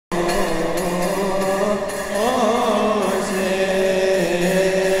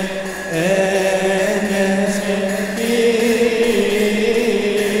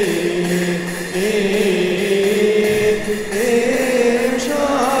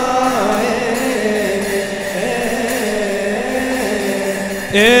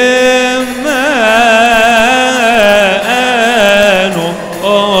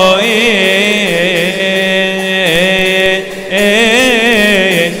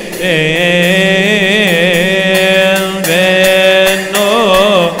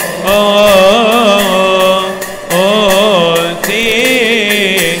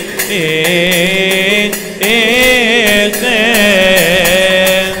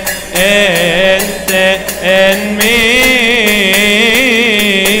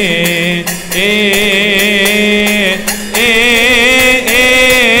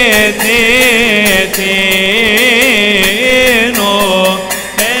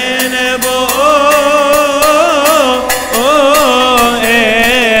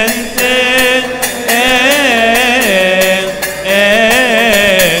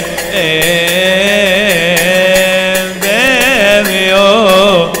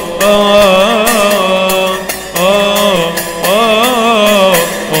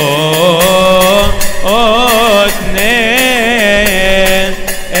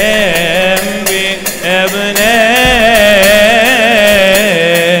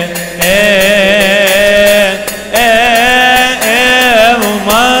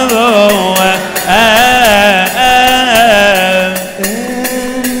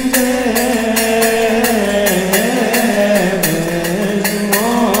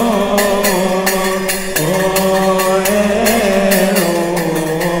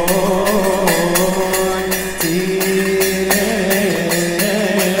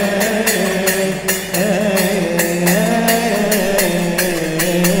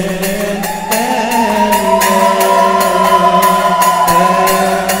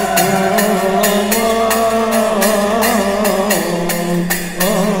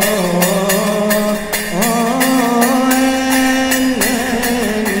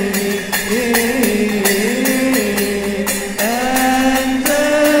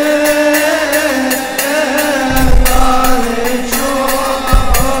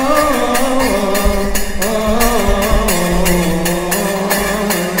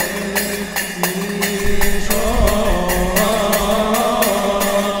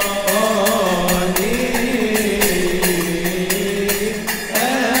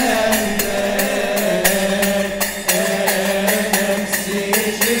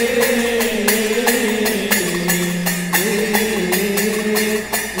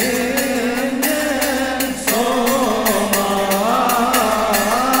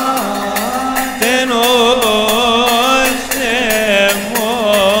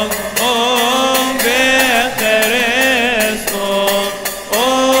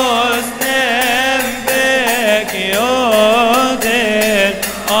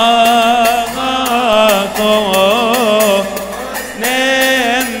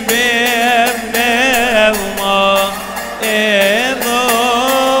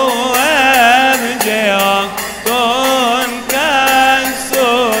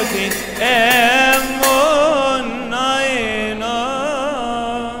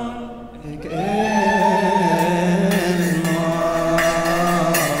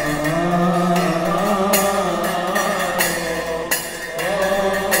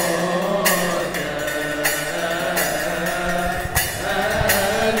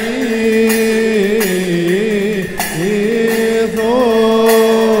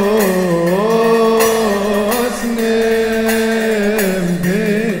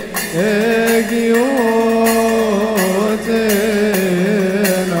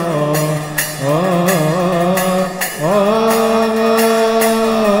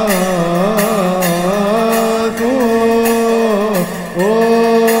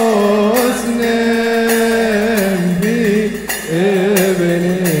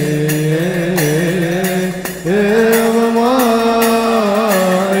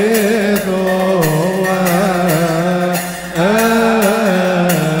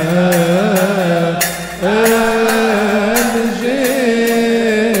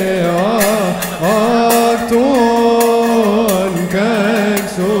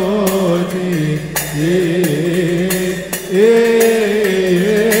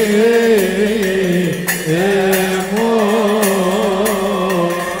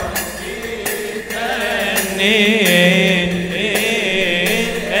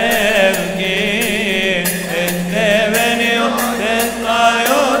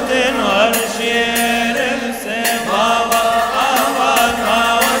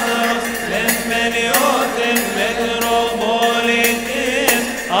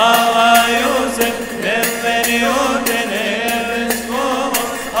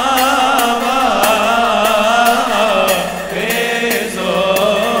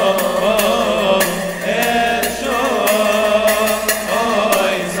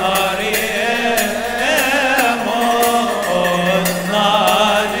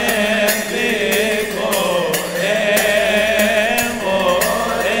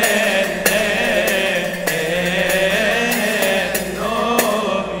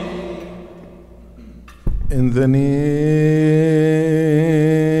the name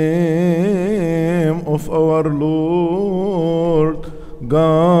of our Lord,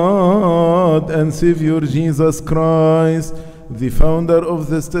 God and Savior Jesus Christ, the founder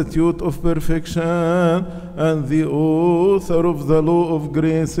of the statute of perfection and the author of the law of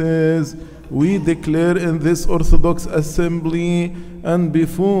graces, we declare in this Orthodox assembly and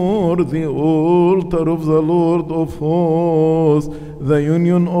before the altar of the Lord of hosts, the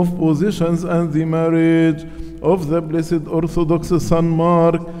union of positions and the marriage of the blessed Orthodox son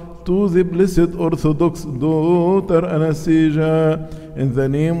Mark to the blessed Orthodox daughter Anastasia, in the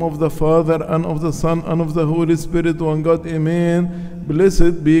name of the Father and of the Son and of the Holy Spirit, one God, Amen.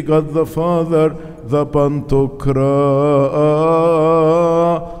 Blessed be God the Father, the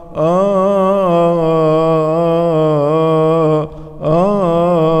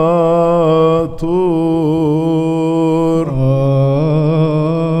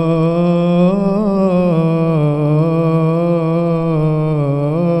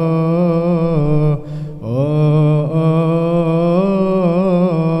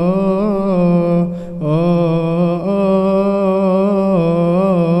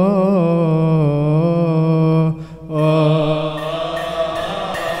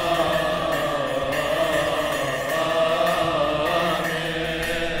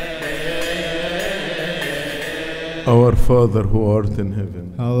Our Father who art in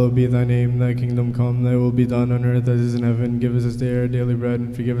heaven, hallowed be thy name, thy kingdom come, thy will be done on earth as it is in heaven. Give us this day our daily bread,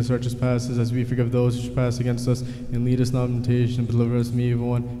 and forgive us our trespasses as we forgive those who trespass against us. And lead us not into temptation, but deliver us from the evil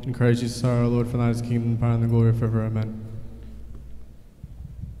one. In Christ Jesus our Lord, for thine is the kingdom, the power, and the glory forever. Amen.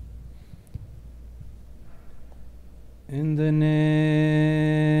 In the name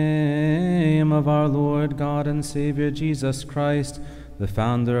of our Lord God and Savior Jesus Christ, the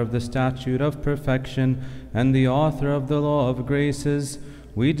founder of the statute of perfection and the author of the law of graces,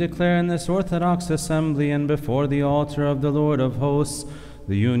 we declare in this Orthodox assembly and before the altar of the Lord of hosts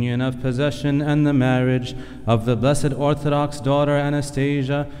the union of possession and the marriage of the blessed Orthodox daughter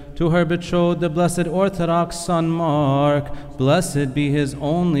Anastasia to her betrothed, the blessed Orthodox son Mark. Blessed be his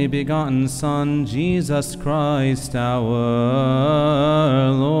only begotten Son, Jesus Christ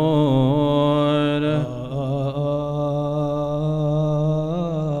our Lord.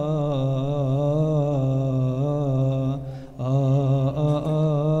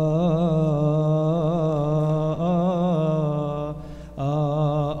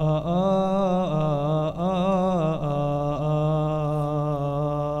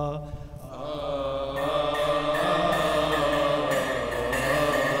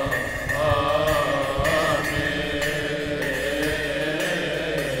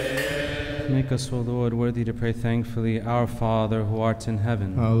 Make us, O Lord, worthy to pray thankfully, Our Father, who art in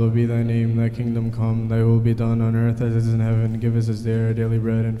heaven. Hallowed be thy name, thy kingdom come, thy will be done on earth as it is in heaven. Give us this day our daily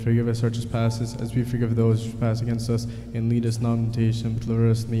bread, and forgive us our trespasses as we forgive those who trespass against us. And lead us not into temptation, but deliver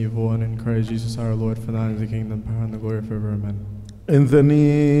us from the evil one. In Christ Jesus our Lord, for thine is the kingdom, power, and the glory forever. Amen. in the name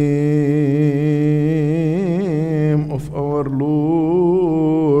of our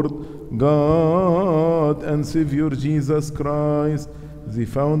Lord, God and Savior Jesus Christ, the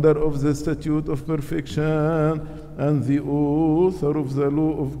founder of the statute of perfection and the author of the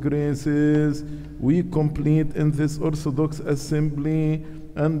law of graces, we complete in this Orthodox assembly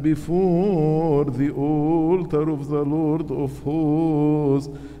and before the altar of the Lord of hosts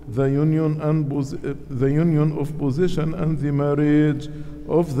the union of possession and the marriage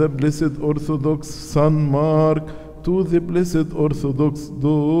of the blessed Orthodox son Mark to the blessed Orthodox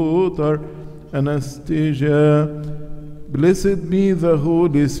daughter Anastasia. Blessed be the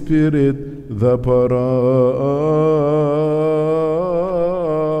Holy Spirit, the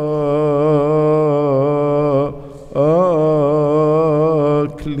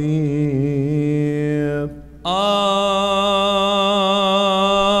Paraclete.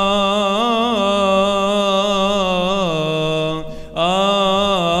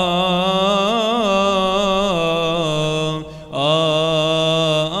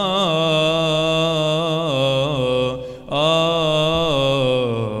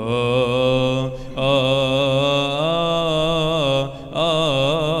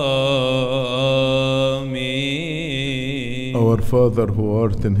 Our Father who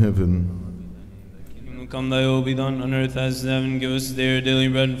art in heaven, Kingdom come, thy will be done on earth as in heaven. Give us today our daily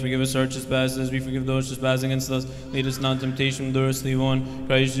bread, and forgive us our trespasses as we forgive those trespassing against us. Lead us not into temptation, but deliver us from the evil one.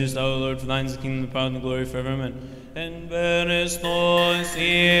 Christ Jesus our Lord, for thine is the kingdom, the power, and the glory forever. Amen. En Christos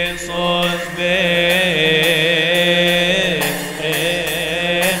Iisus benchos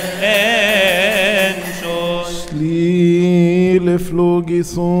Slile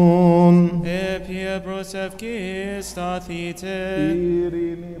flogison, Epie prosevkis stathite.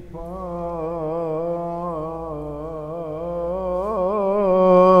 Irini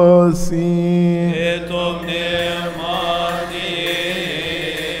Nasi. Et omne mati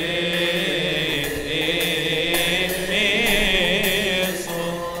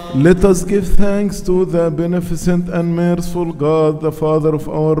Let us give thanks to the beneficent and merciful God, the Father of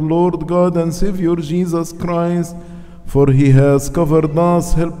our Lord God and Savior Jesus Christ, for he has covered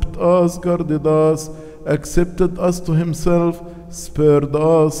us, helped us, guarded us, accepted us to himself, spared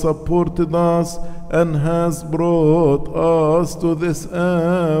us, supported us, and has brought us to this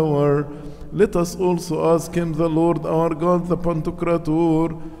hour. Let us also ask him, the Lord our God, the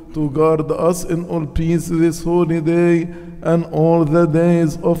Pantocrator, to guard us in all peace this holy day and all the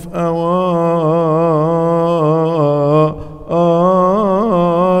days of our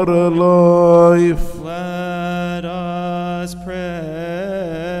life. Let us pray.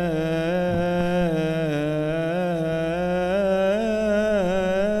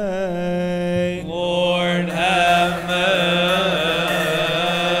 Lord, have mercy.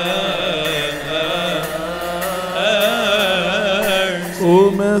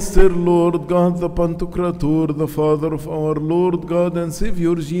 O Master, Lord God, the Pantocrator, the Father of our Lord God and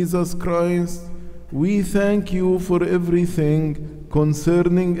Savior Jesus Christ, we thank you for everything,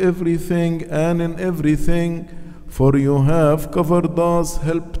 concerning everything, and in everything, for you have covered us,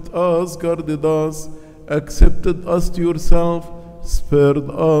 helped us, guarded us, accepted us to yourself, spared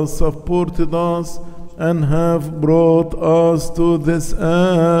us, supported us, and have brought us to this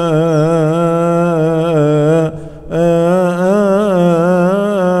hour.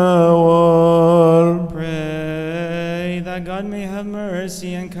 Pray that God may have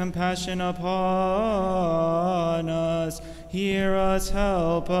mercy and compassion upon us. Hear us,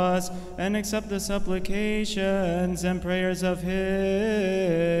 help us, and accept the supplications and prayers of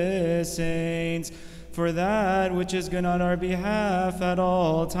his saints, for that which is good on our behalf at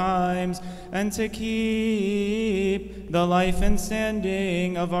all times, and to keep the life and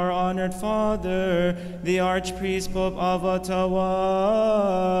standing of our honored Father, the Archpriest Pope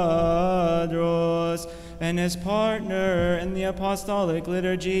Avatawadros, and his partner in the Apostolic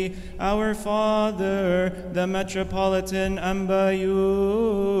Liturgy, our Father, the Metropolitan Amba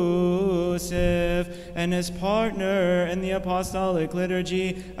Yusuf, and his partner in the Apostolic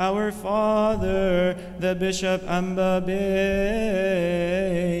Liturgy, our Father, the Bishop Amba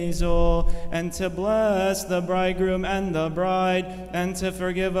Basil, and to bless the bridegroom and the bride, and to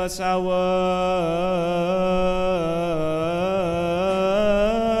forgive us our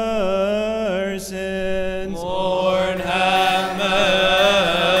sins. Lord, have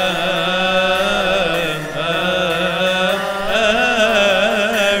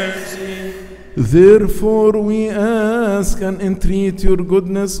mercy. Therefore we ask and entreat your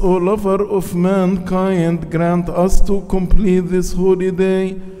goodness, O lover of mankind, grant us to complete this holy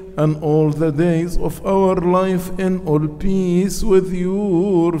day and all the days of our life in all peace with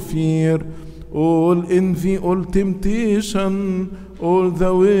your fear, all envy, all temptation, all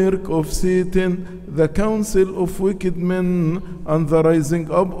the work of Satan, the counsel of wicked men, and the rising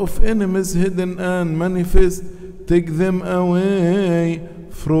up of enemies hidden and manifest. Take them away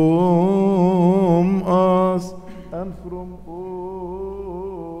from us and from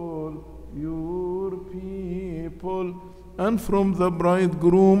all your people, and from the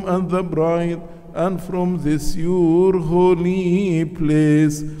bridegroom and the bride, and from this your holy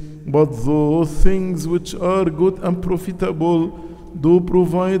place. But those things which are good and profitable, do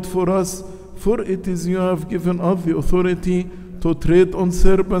provide for us, for it is you have given us the authority to tread on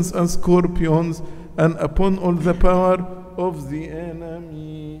serpents and scorpions, and upon all the power of the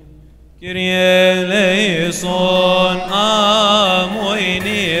enemy. Kyrie eleison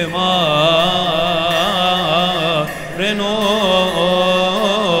amoini ma reno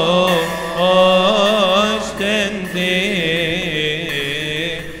ostende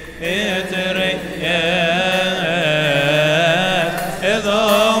etere edo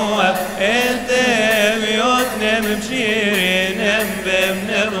etem yotnem bshirinem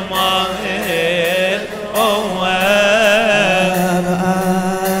bemnem mahel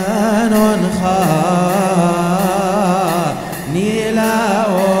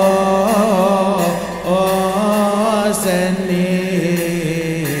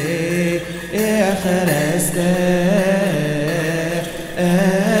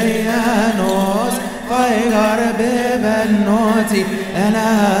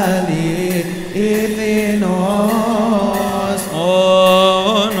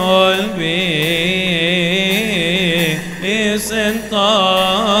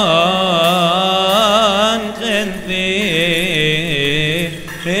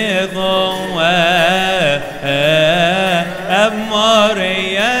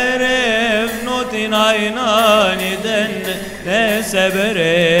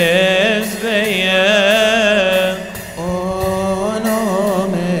leberes veye.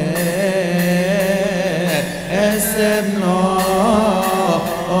 Onome esebno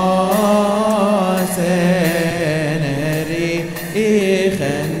oseneri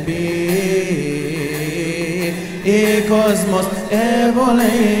ichenbi ikosmos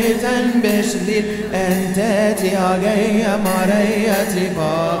evoliten bishlit enteti ageya marayati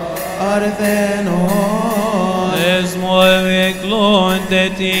ba arthenon Esmo eviklon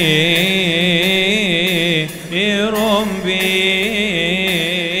teti irombi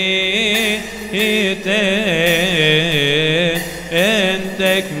ite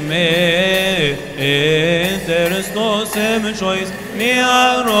entek me interstos choice ni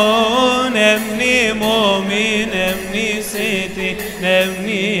aron emni momin emni siti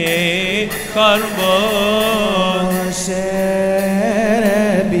emni karbon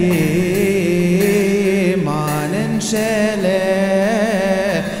sherebi manen shele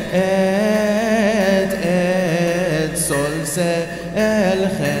et solse el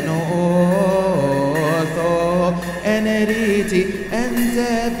khenotho eneriti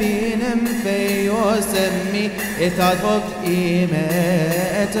ente binem feyosemi etadvok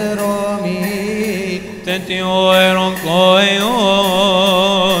imet romi Tenti oeron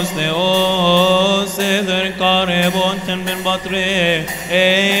koios Theos Ether karebon ten batre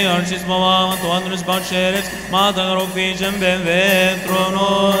Archis mama to andres bacheres Mata garofishem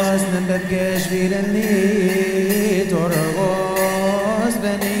bevetronos Nembebgesh vireni torgos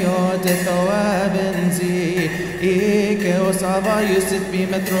beniot ethoabenzi Ike osava yusit bi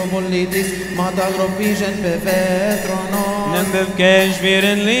metropolitis Mata garofishem bevetronos Nembevkesh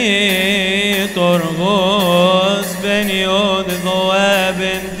viren li torgos Beniod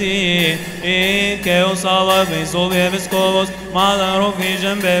ethoabenti Ike osava besove veskovos Mata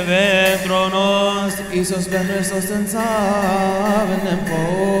garofishem bevetronos Isos ben restos en saben po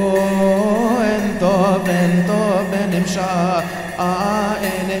ento ben imsha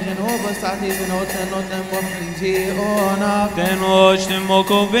enen obas atis noten mofti ona Tenoch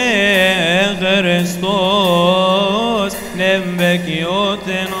temokove Christos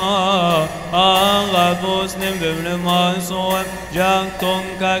Nembekioten Agathos Nembevlemasoem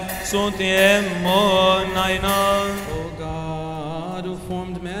Jaktonkak Sotiem Monainan O God, who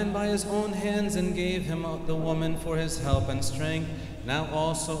formed man by his own hands and gave him the woman for his help and strength, now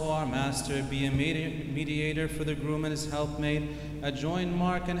also, O our Master, be a mediator for the groom and his helpmate, adjoin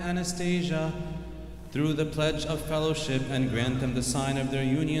Mark and Anastasia through the pledge of fellowship, and grant them the sign of their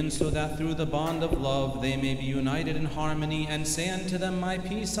union, so that through the bond of love they may be united in harmony, and say unto them, My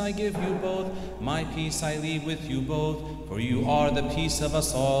peace I give you both, my peace I leave with you both, for you are the peace of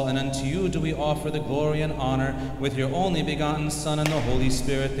us all, and unto you do we offer the glory and honor with your only begotten Son and the Holy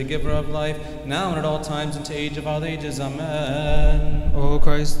Spirit, the giver of life, now and at all times and to age of all ages. Amen. O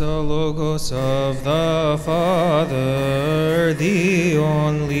Christ, the Logos of the Father, the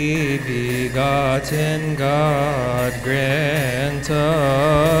only begotten God, grant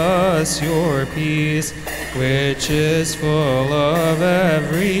us your peace, which is full of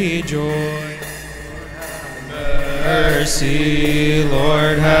every joy. Mercy,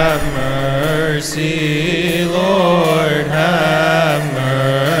 Lord, have mercy, Lord, have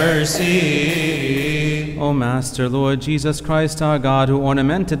mercy. O Master, Lord Jesus Christ, our God, who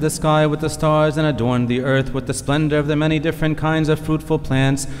ornamented the sky with the stars and adorned the earth with the splendor of the many different kinds of fruitful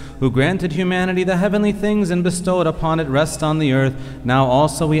plants, who granted humanity the heavenly things and bestowed upon it rest on the earth, now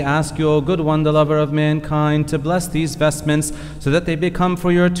also we ask you, O good one, the lover of mankind, to bless these vestments, so that they become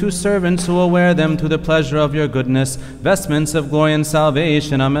for your two servants who will wear them to the pleasure of your goodness, vestments of glory and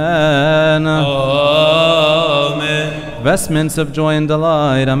salvation. Amen. Amen. Vestments of joy and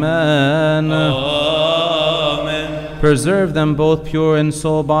delight. Amen. Preserve them both pure in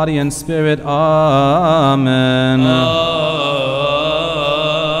soul, body, and spirit. Amen.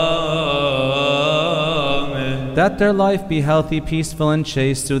 That their life be healthy, peaceful, and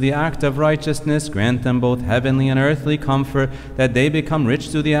chaste through the act of righteousness, grant them both heavenly and earthly comfort, that they become rich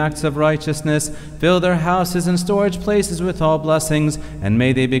through the acts of righteousness, fill their houses and storage places with all blessings, and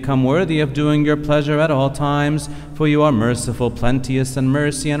may they become worthy of doing your pleasure at all times. For you are merciful, plenteous in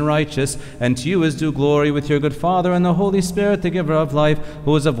mercy and righteous, and to you is due glory with your good Father and the Holy Spirit, the giver of life,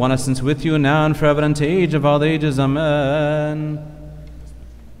 who is of one essence with you now and forever and to age of all ages. Amen.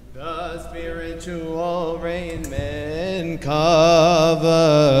 The spiritual raiment covers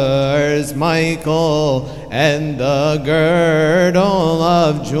Michael, and the girdle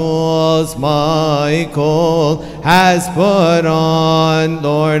of jewels Michael has put on.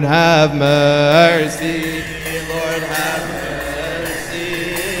 Lord, have mercy. Lord, have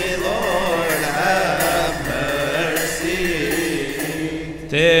mercy. Lord, have mercy.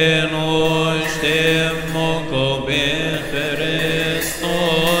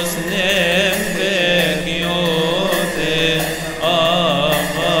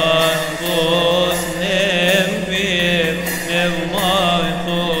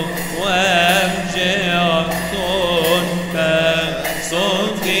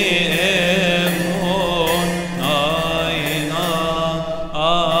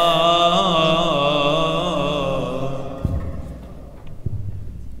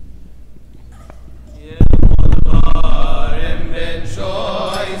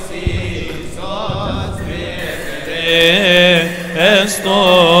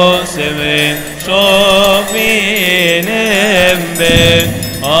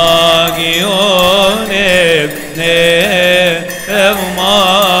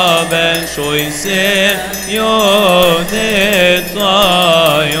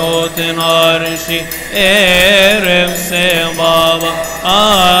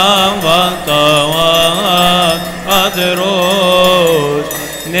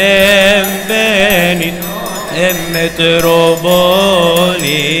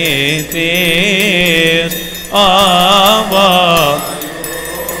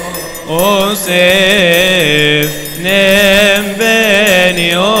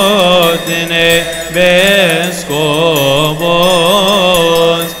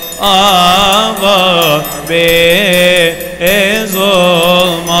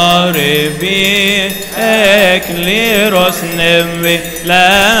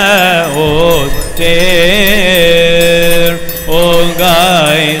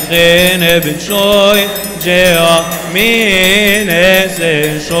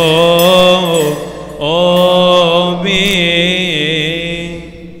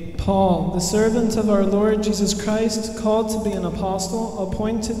 Paul, the servant of our Lord Jesus Christ, called to be an apostle,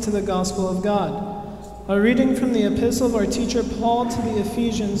 appointed to the gospel of God. A reading from the epistle of our teacher Paul to the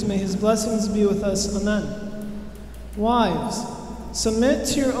Ephesians. May his blessings be with us. Amen. Wives, submit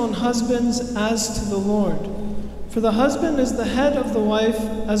to your own husbands as to the Lord. For the husband is the head of the wife,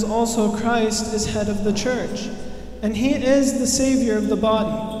 as also Christ is head of the church, and he is the Savior of the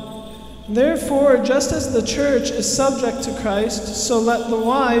body. Therefore, just as the church is subject to Christ, so let the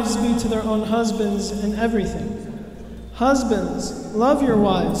wives be to their own husbands in everything. Husbands, love your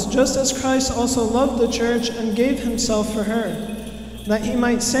wives, just as Christ also loved the church and gave himself for her, that he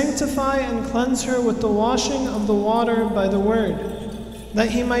might sanctify and cleanse her with the washing of the water by the word,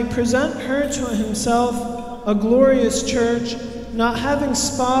 that he might present her to himself a glorious church, not having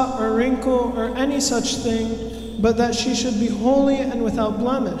spot or wrinkle or any such thing, but that she should be holy and without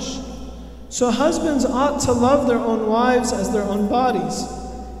blemish. So husbands ought to love their own wives as their own bodies.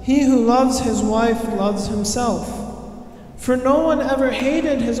 He who loves his wife loves himself. For no one ever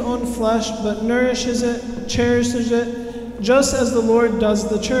hated his own flesh, but nourishes it, cherishes it, just as the Lord does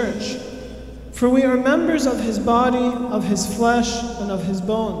the church. For we are members of his body, of his flesh, and of his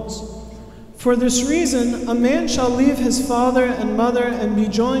bones. For this reason, a man shall leave his father and mother and be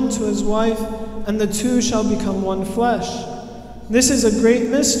joined to his wife, and the two shall become one flesh. This is a great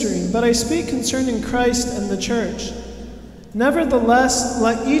mystery, but I speak concerning Christ and the church. Nevertheless,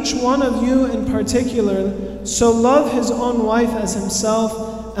 let each one of you in particular so love his own wife as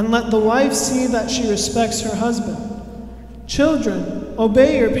himself, and let the wife see that she respects her husband. Children,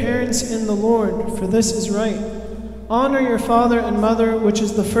 obey your parents in the Lord, for this is right. Honor your father and mother, which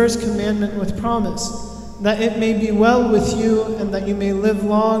is the first commandment with promise, that it may be well with you and that you may live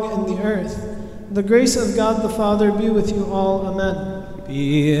long in the earth. The grace of God the Father be with you all. Amen.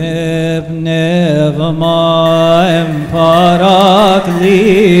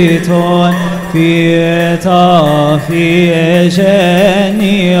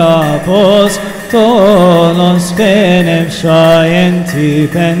 Tolos benem shaenti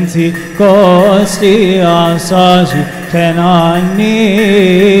Pentecosti asagi kenanishen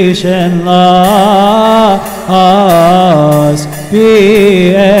las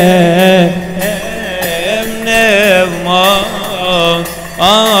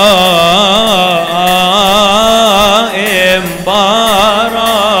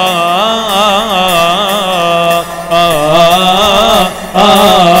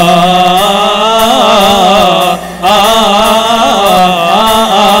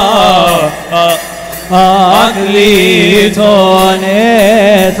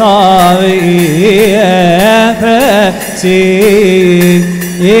Akliton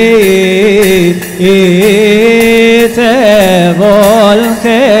et ite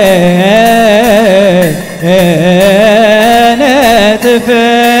volchenet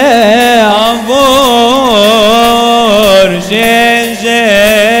fe amor gengen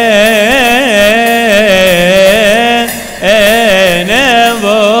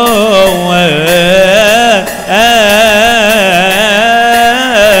enevo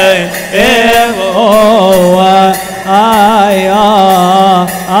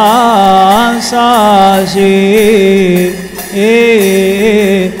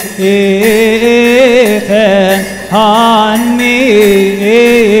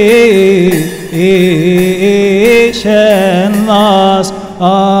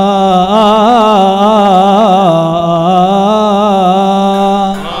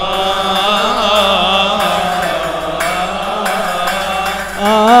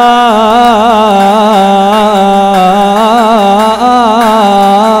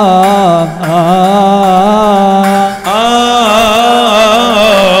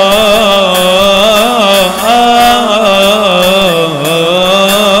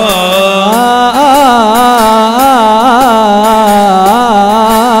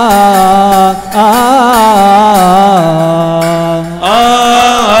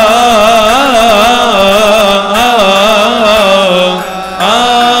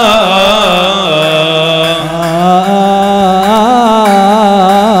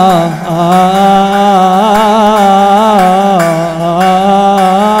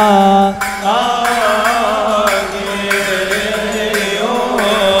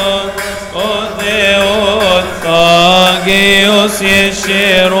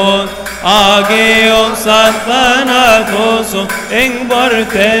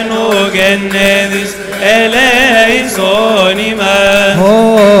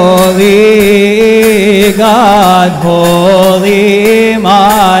Holy God, holy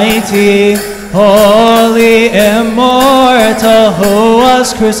mighty, holy immortal, who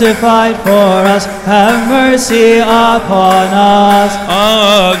was crucified for us, have mercy upon us.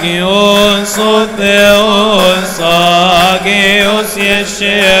 Agios o Theos, Agios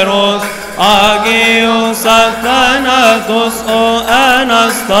Yesheros, Agios Athanatos o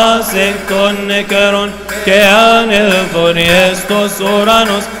Anastasia ton Nekaron, que anelthon estos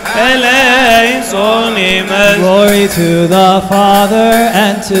oranos, eleison imes. Glory to the Father,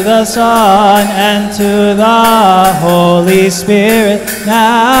 and to the Son, and to the Holy Spirit,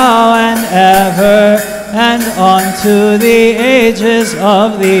 now and ever, and unto the ages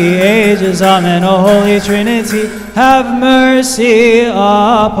of the ages. Amen. O Holy Trinity, have mercy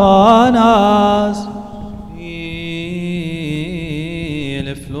upon us.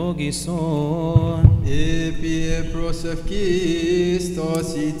 Epie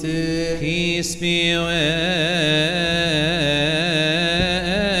prosefkistosite, Peace be with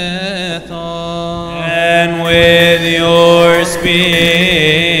all. And with your spirit.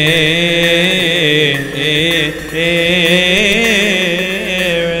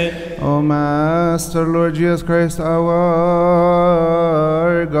 O Master, Lord Jesus Christ, our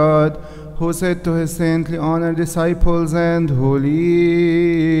God, who said to his saintly honored disciples and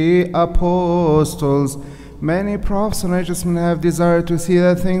holy apostles, many prophets and righteous men have desired to see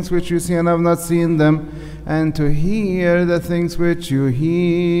the things which you see and have not seen them, and to hear the things which you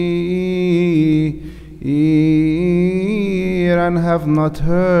hear and have not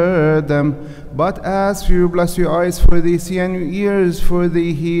heard them. But as for you, bless your eyes for they see, and your ears for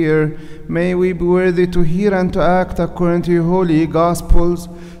they hear. May we be worthy to hear and to act according to your holy Gospels,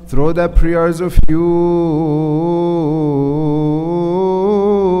 through the prayers of your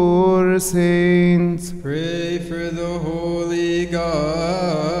saints. pray for the Holy Gospel.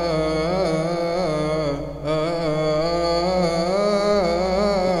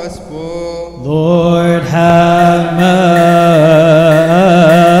 Lord, have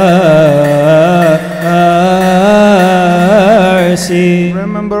mercy.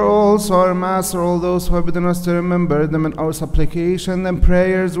 Remember also our Master, all those who have bidden us to remember them in our supplication and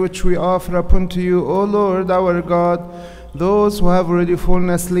prayers which we offer up unto you, O Lord our God. Those who have already fallen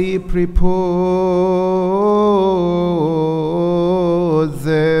asleep, repose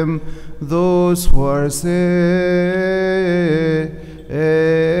them. Those who are sick,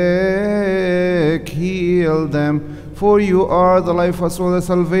 heal them. For you are the life of us all, the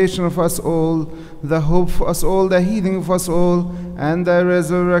salvation of us all, the hope of us all, the healing of us all, and the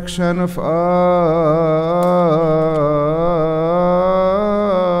resurrection of us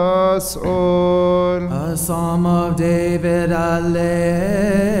all. A Psalm of David,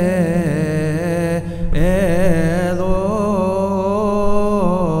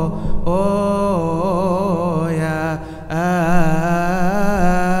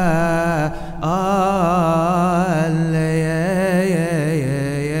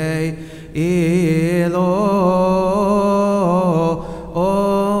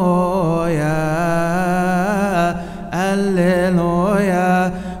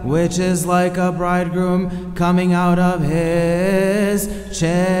 which is like a bridegroom coming out of his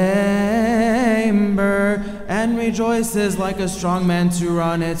chamber, and rejoices like a strong man to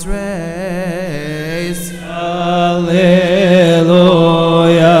run its race. Alleluia,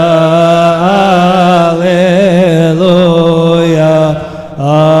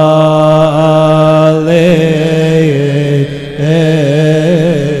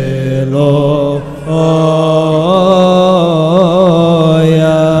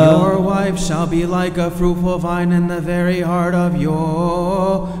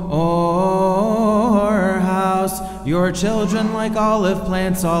 your children like olive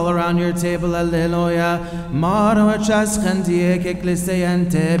plants all around your table. Alleluia. Marochas chantiek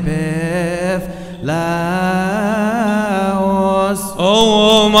ecclesiante bev laos.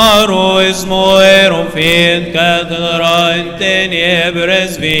 O maro ismoero fit catedra in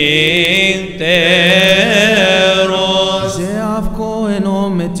tenebres vinteros. Jeavko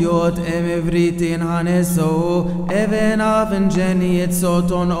enom etiot emevritin haneso even aven geniet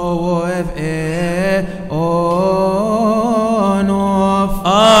soton o ev onof.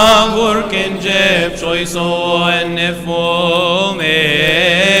 Agur kenjeb choiso en nefomen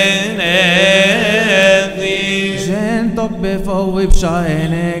edli. Gentok befo wipsha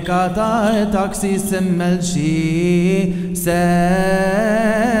ene kata taxis melchi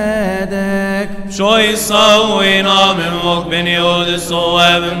sedek. Choiso in amen mok benio so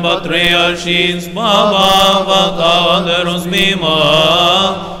even patriarchis baba vataderos mima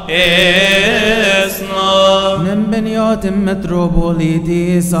esna. Nembeniot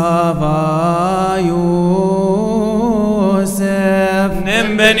metropolitis ava Yosef.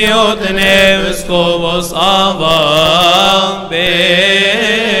 Nembeniot neveskobos ava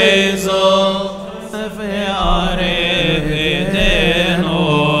bezo. Fe aretenon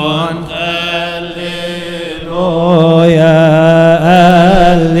Alleluia,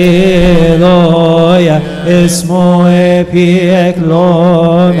 Alleluia, ismo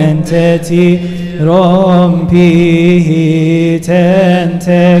epieklomenteti rompihi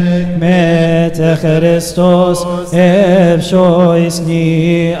tentek mete Christos efshois ni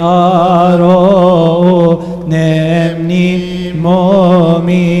aro nemni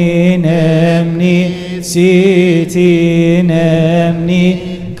momi nemni siti nemni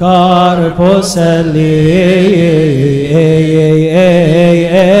carpos Alleluia.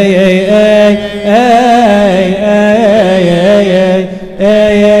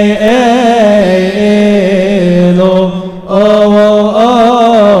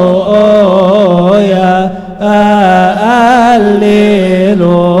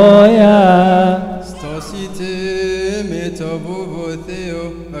 Stasite metavovotheo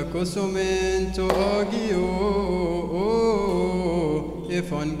acosumento agio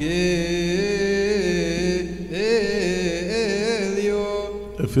evangelio.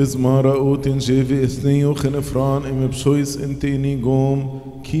 Efes maraot in jeve esneo genefran im psois intinigom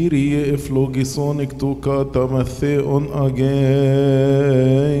Kyrie eflogison iktuka tamatheon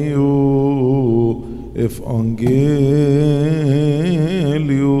ageu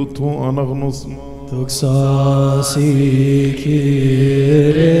evangelio tu anagnos Tuxasi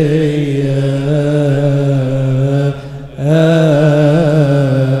Kyrie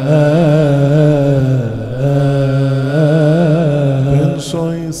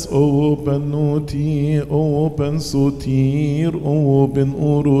open noti, open sotir, open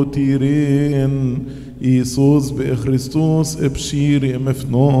orotiren. Isus be Christus ebshiri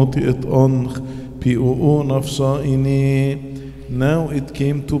mefnoti et onch pi o nafsha ini. Now it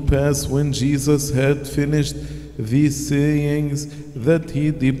came to pass when Jesus had finished these sayings that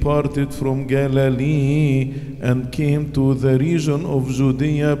he departed from Galilee and came to the region of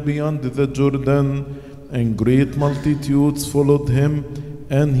Judea beyond the Jordan, and great multitudes followed him,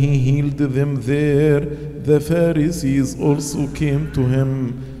 and he healed them there. The Pharisees also came to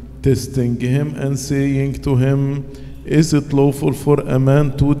him, testing him and saying to him, "Is it lawful for a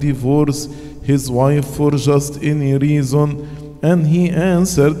man to divorce his wife for just any reason?" And he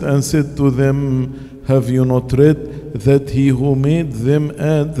answered and said to them, "Have you not read that he who made them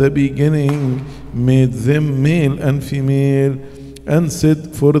at the beginning made them male and female, and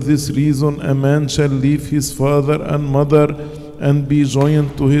said, for this reason a man shall leave his father and mother and be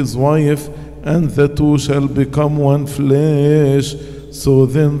joined to his wife, and the two shall become one flesh. So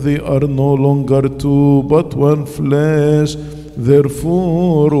then they are no longer two, but one flesh.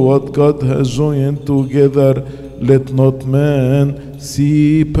 Therefore, what God has joined together, let not man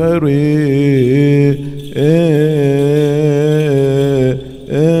separate."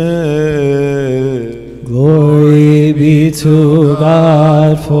 Glory be to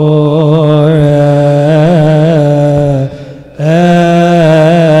God forever.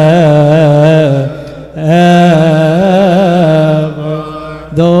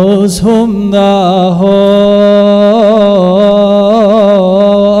 Those whom the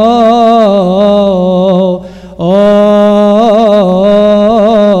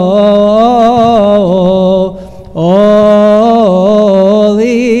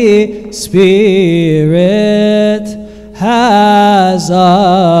Holy Spirit has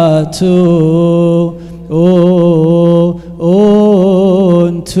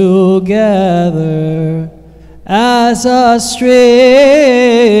together as a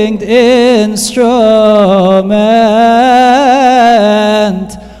stringed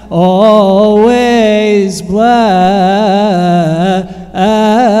instrument, always blessing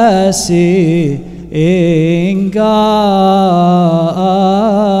God.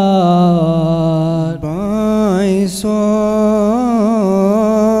 By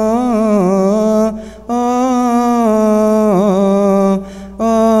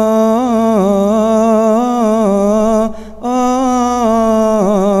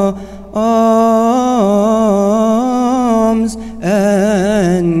psalms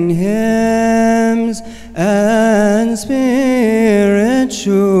and hymns and spiritual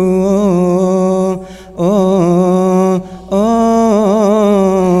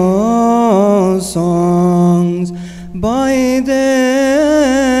songs, by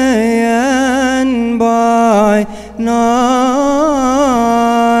day and by night,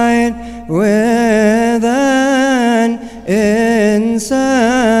 with an incessant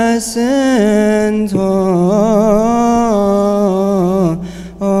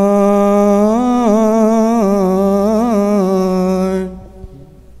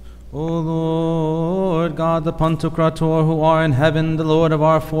God, the Pantocrator, who are in heaven, the Lord of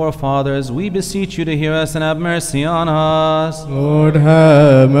our forefathers, we beseech you to hear us and have mercy on us. Lord,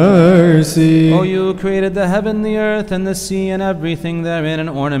 have mercy. O you who created the heaven, the earth, and the sea, and everything therein, and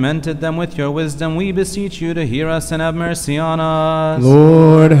ornamented them with your wisdom, we beseech you to hear us and have mercy on us.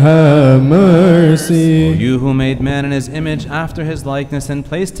 Lord, have mercy. O you who made man in his image after his likeness, and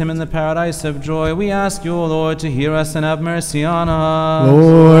placed him in the paradise of joy, we ask you, O Lord, to hear us and have mercy on us.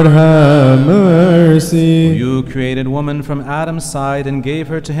 Lord, have mercy. O you who created woman from Adam's side, and gave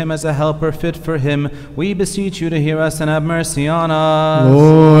her to him as a helper fit for him, we beseech you to hear us and have mercy on us.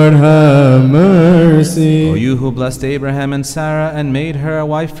 Lord, have mercy. O you who blessed Abraham and Sarah, and made her a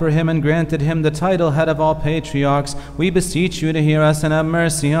wife for him, and granted him the title head of all patriarchs, we beseech you to hear us and have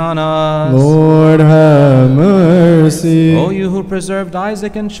mercy on us. Lord, have mercy. O you who preserved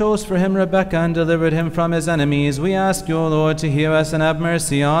Isaac, and chose for him Rebekah, and delivered him from his enemies, we ask you, O Lord, to hear us and have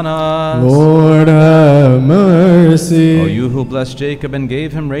mercy on us. Lord, have mercy. O you who blessed Jacob, and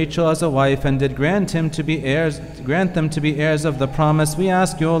gave him Rachel as a wife, and did grant them to be heirs of the promise, we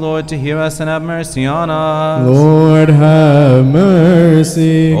ask you, O Lord, to hear us and have mercy on us. Lord, have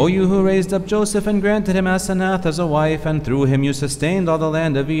mercy. O you who raised up Joseph, and granted him Asenath as a wife, and through him you sustained all the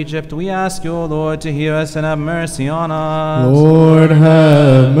land of Egypt, we ask you, O Lord, to hear us and have mercy on us. Lord,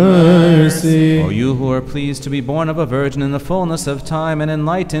 have mercy. O you who are pleased to be born of a virgin in the fullness of time, and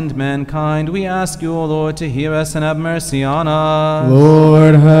enlightened mankind, we ask you, O Lord, to hear us and have mercy on us.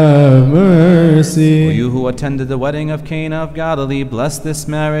 Lord, have mercy. O you who attended the wedding of Cana of Galilee, bless this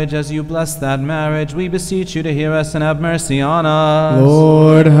marriage as you blessed that marriage, we beseech you to hear us and have mercy on us.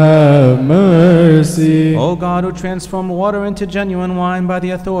 Lord, have mercy. O God, who transformed water into genuine wine by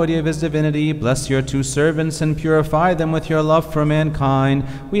the authority of his divinity, bless your two servants and purify them with your love for mankind.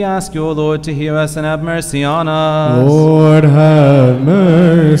 We ask you, O Lord, to hear us and have mercy on us. Lord, have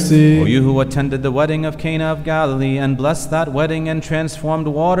mercy. O you who attended the wedding of Cana of Galilee, and blessed that wedding, and transformed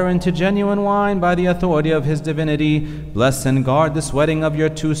water into genuine wine by the authority of his divinity, bless and guard this wedding of your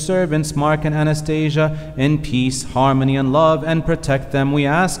two servants, Mark and Anastasia, in peace, harmony, and love, and protect them. We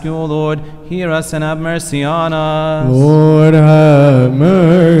ask you, O Lord, hear us and have mercy on us. Lord, have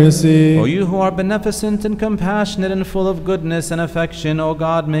mercy. O you who are beneficent and compassionate and full of goodness and affection, O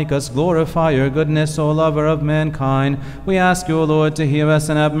God, make us glorify your goodness, O lover of mankind. We ask you, O Lord, to hear us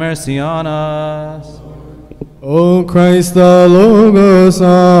and have mercy on us. O Christ, the Logos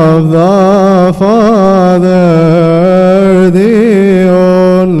of the Father, the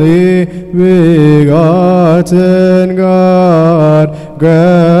only begotten God,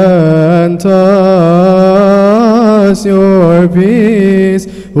 grant us your peace,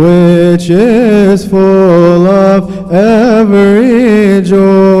 which is full of every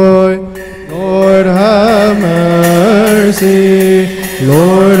joy. Lord, have mercy.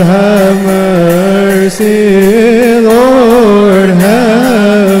 Lord, have mercy. Lord,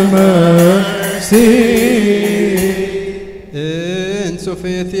 have mercy. In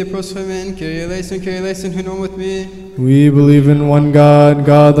Sophia Theoprosophimen, Kyrie eleison, who know with me. We believe in one God,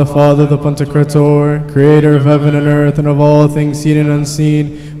 God the Father, the Pantocrator, creator of heaven and earth, and of all things seen and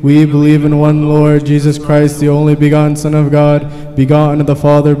unseen. We believe in one Lord, Jesus Christ, the only begotten Son of God, begotten of the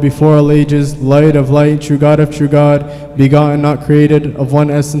Father before all ages, light of light, true God of true God, begotten, not created, of one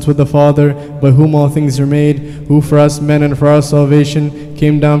essence with the Father, by whom all things are made, who for us men and for our salvation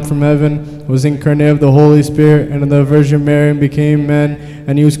came down from heaven, was incarnate of the Holy Spirit and of the Virgin Mary, and became man,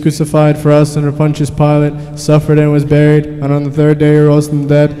 and he was crucified for us under Pontius Pilate, suffered and was buried, and on the third day he rose from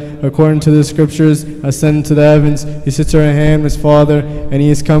the dead, according to the Scriptures, ascended to the heavens. He sits at the right hand of his Father, and he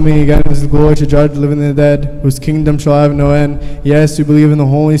is coming again with his glory to judge the living and the dead, whose kingdom shall have no end. Yes, we believe in the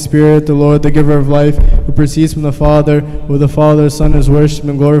Holy Spirit, the Lord, the giver of life, who proceeds from the Father, who the Father, Son is worshipped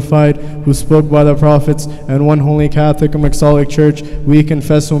and glorified, who spoke by the prophets, and one holy Catholic and Apostolic Church, we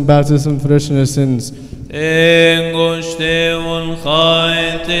confess one baptism for the remission of sins. Engosteun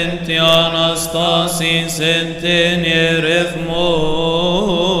chait in Anastasia sentin yerefmod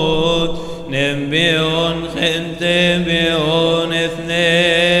nembion gente bion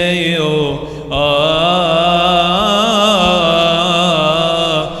ethneo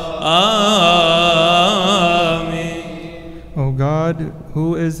Amen. O God,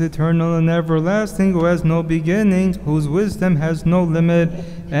 who is eternal and everlasting, who has no beginning, whose wisdom has no limit,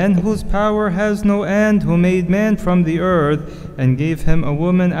 and whose power has no end, who made man from the earth, and gave him a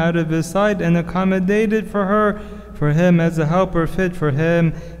woman out of his sight, and accommodated for him as a helper fit for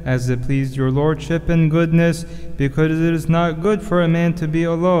him, as it pleased your lordship and goodness, because it is not good for a man to be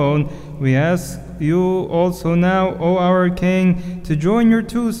alone. We ask you also now, O our King, to join your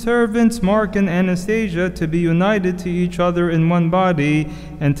two servants, Mark and Anastasia, to be united to each other in one body,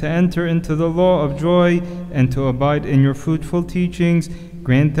 and to enter into the law of joy, and to abide in your fruitful teachings.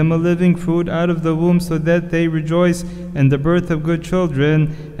 Grant them a living fruit out of the womb, so that they rejoice in the birth of good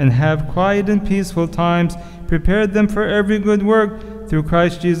children, and have quiet and peaceful times. Prepare them for every good work, through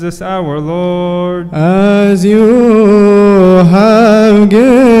Christ Jesus our Lord. As you have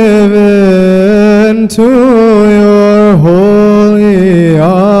given to your holy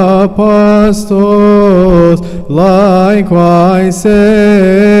apostles, likewise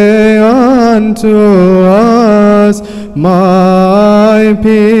say unto us, my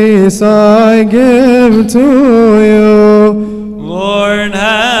peace I give to you. Lord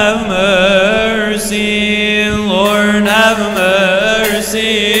have mercy, Lord have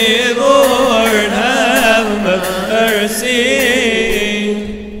mercy, Lord have mercy.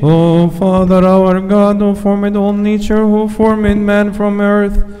 O Father our God, who formed all nature, who formed man from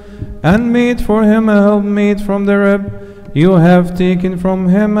earth, and made for him a helpmate from the rib, you have taken from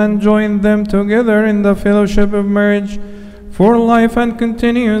him and joined them together in the fellowship of marriage for life and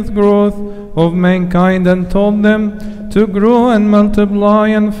continuous growth of mankind, and told them to grow and multiply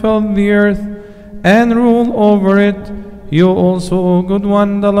and fill the earth and rule over it. You also, O good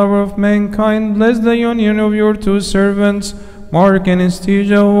one, the lover of mankind, bless the union of your two servants, Mark and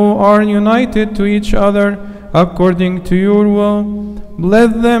Anastasia, who are united to each other according to your will.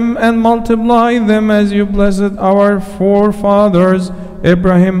 Bless them and multiply them as you blessed our forefathers,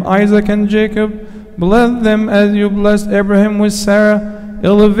 Abraham, Isaac, and Jacob. Bless them as you blessed Abraham with Sarah.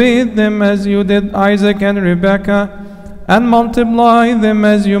 Elevate them as you did Isaac and Rebekah, and multiply them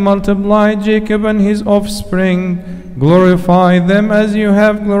as you multiplied Jacob and his offspring. Glorify them as you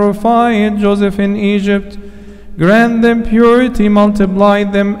have glorified Joseph in Egypt. Grant them purity, multiply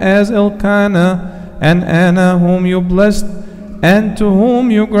them as Elkanah and Anna, whom you blessed, and to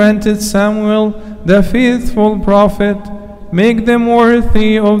whom you granted Samuel, the faithful prophet. Make them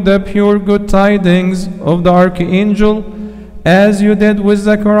worthy of the pure good tidings of the archangel, as you did with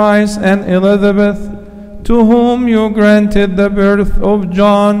Zacharias and Elizabeth, to whom you granted the birth of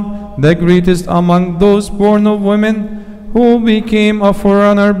John, the greatest among those born of women, who became a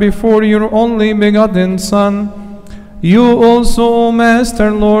forerunner before your only begotten Son. You also, O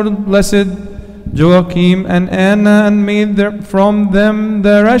Master, Lord, blessed Joachim and Anna, and made from them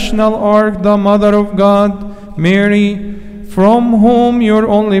the rational ark, the Mother of God, Mary, from whom your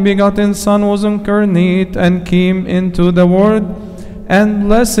only begotten Son was incarnate and came into the world, and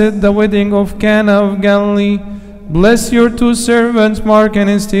blessed the wedding of Cana of Galilee. Bless your two servants, Mark and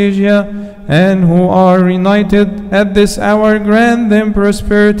Anastasia, and who are united at this hour. Grant them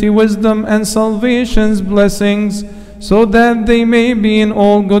prosperity, wisdom, and salvation's blessings, so that they may be in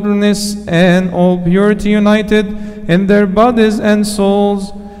all goodness and all purity united in their bodies and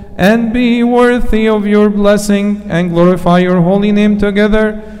souls, and be worthy of your blessing, and glorify your holy name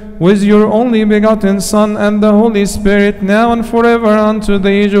together with your only begotten Son and the Holy Spirit, now and forever, unto the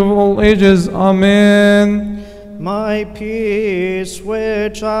age of all ages. Amen. My peace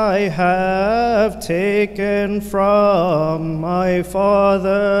which I have taken from my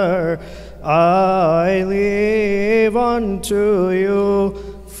Father, I leave unto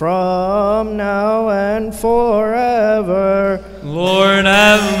you. from now and forever. Lord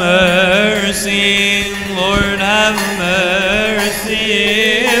have mercy, Lord have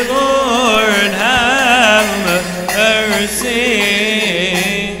mercy, Lord have mercy.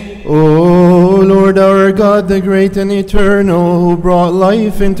 O Lord our God, the great and eternal, who brought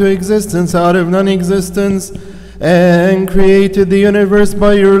life into existence out of non-existence, and created the universe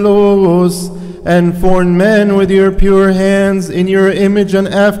by your Logos, and formed man with your pure hands in your image and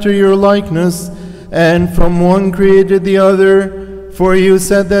after your likeness, and from one created the other. For you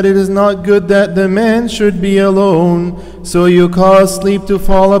said that it is not good that the man should be alone, so you caused sleep to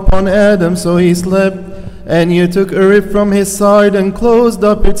fall upon Adam, so he slept. And you took a rib from his side and closed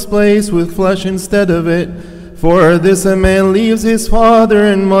up its place with flesh instead of it. For this a man leaves his father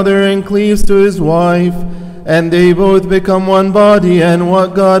and mother and cleaves to his wife, and they both become one body. And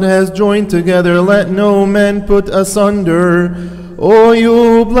what God has joined together, let no man put asunder. O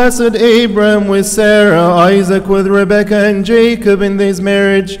you blessed Abraham with Sarah, Isaac with Rebekah, and Jacob in this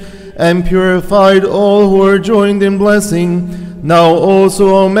marriage, and purified all who are joined in blessing. Now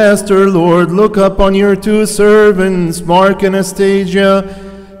also, O Master Lord, look upon your two servants, Mark and Anastasia,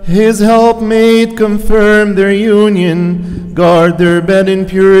 his helpmate, confirm their union. Guard their bed in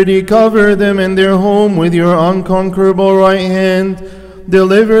purity, cover them and their home with your unconquerable right hand.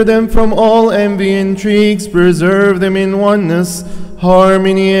 Deliver them from all envy and intrigues, preserve them in oneness,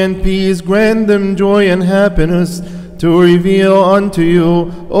 harmony and peace, grant them joy and happiness, to reveal unto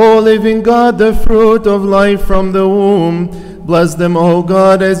you, O living God, the fruit of life from the womb. Bless them, O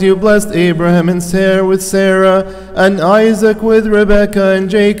God, as you blessed Abraham and Sarah with Sarah, and Isaac with Rebekah, and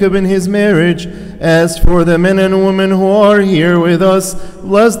Jacob in his marriage. As for the men and women who are here with us,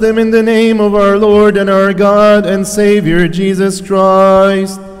 bless them in the name of our Lord and our God and Savior, Jesus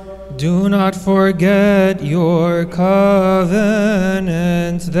Christ. Do not forget your covenant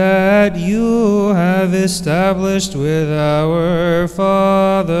that you have established with our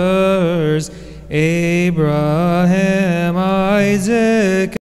fathers, Abraham, Isaac,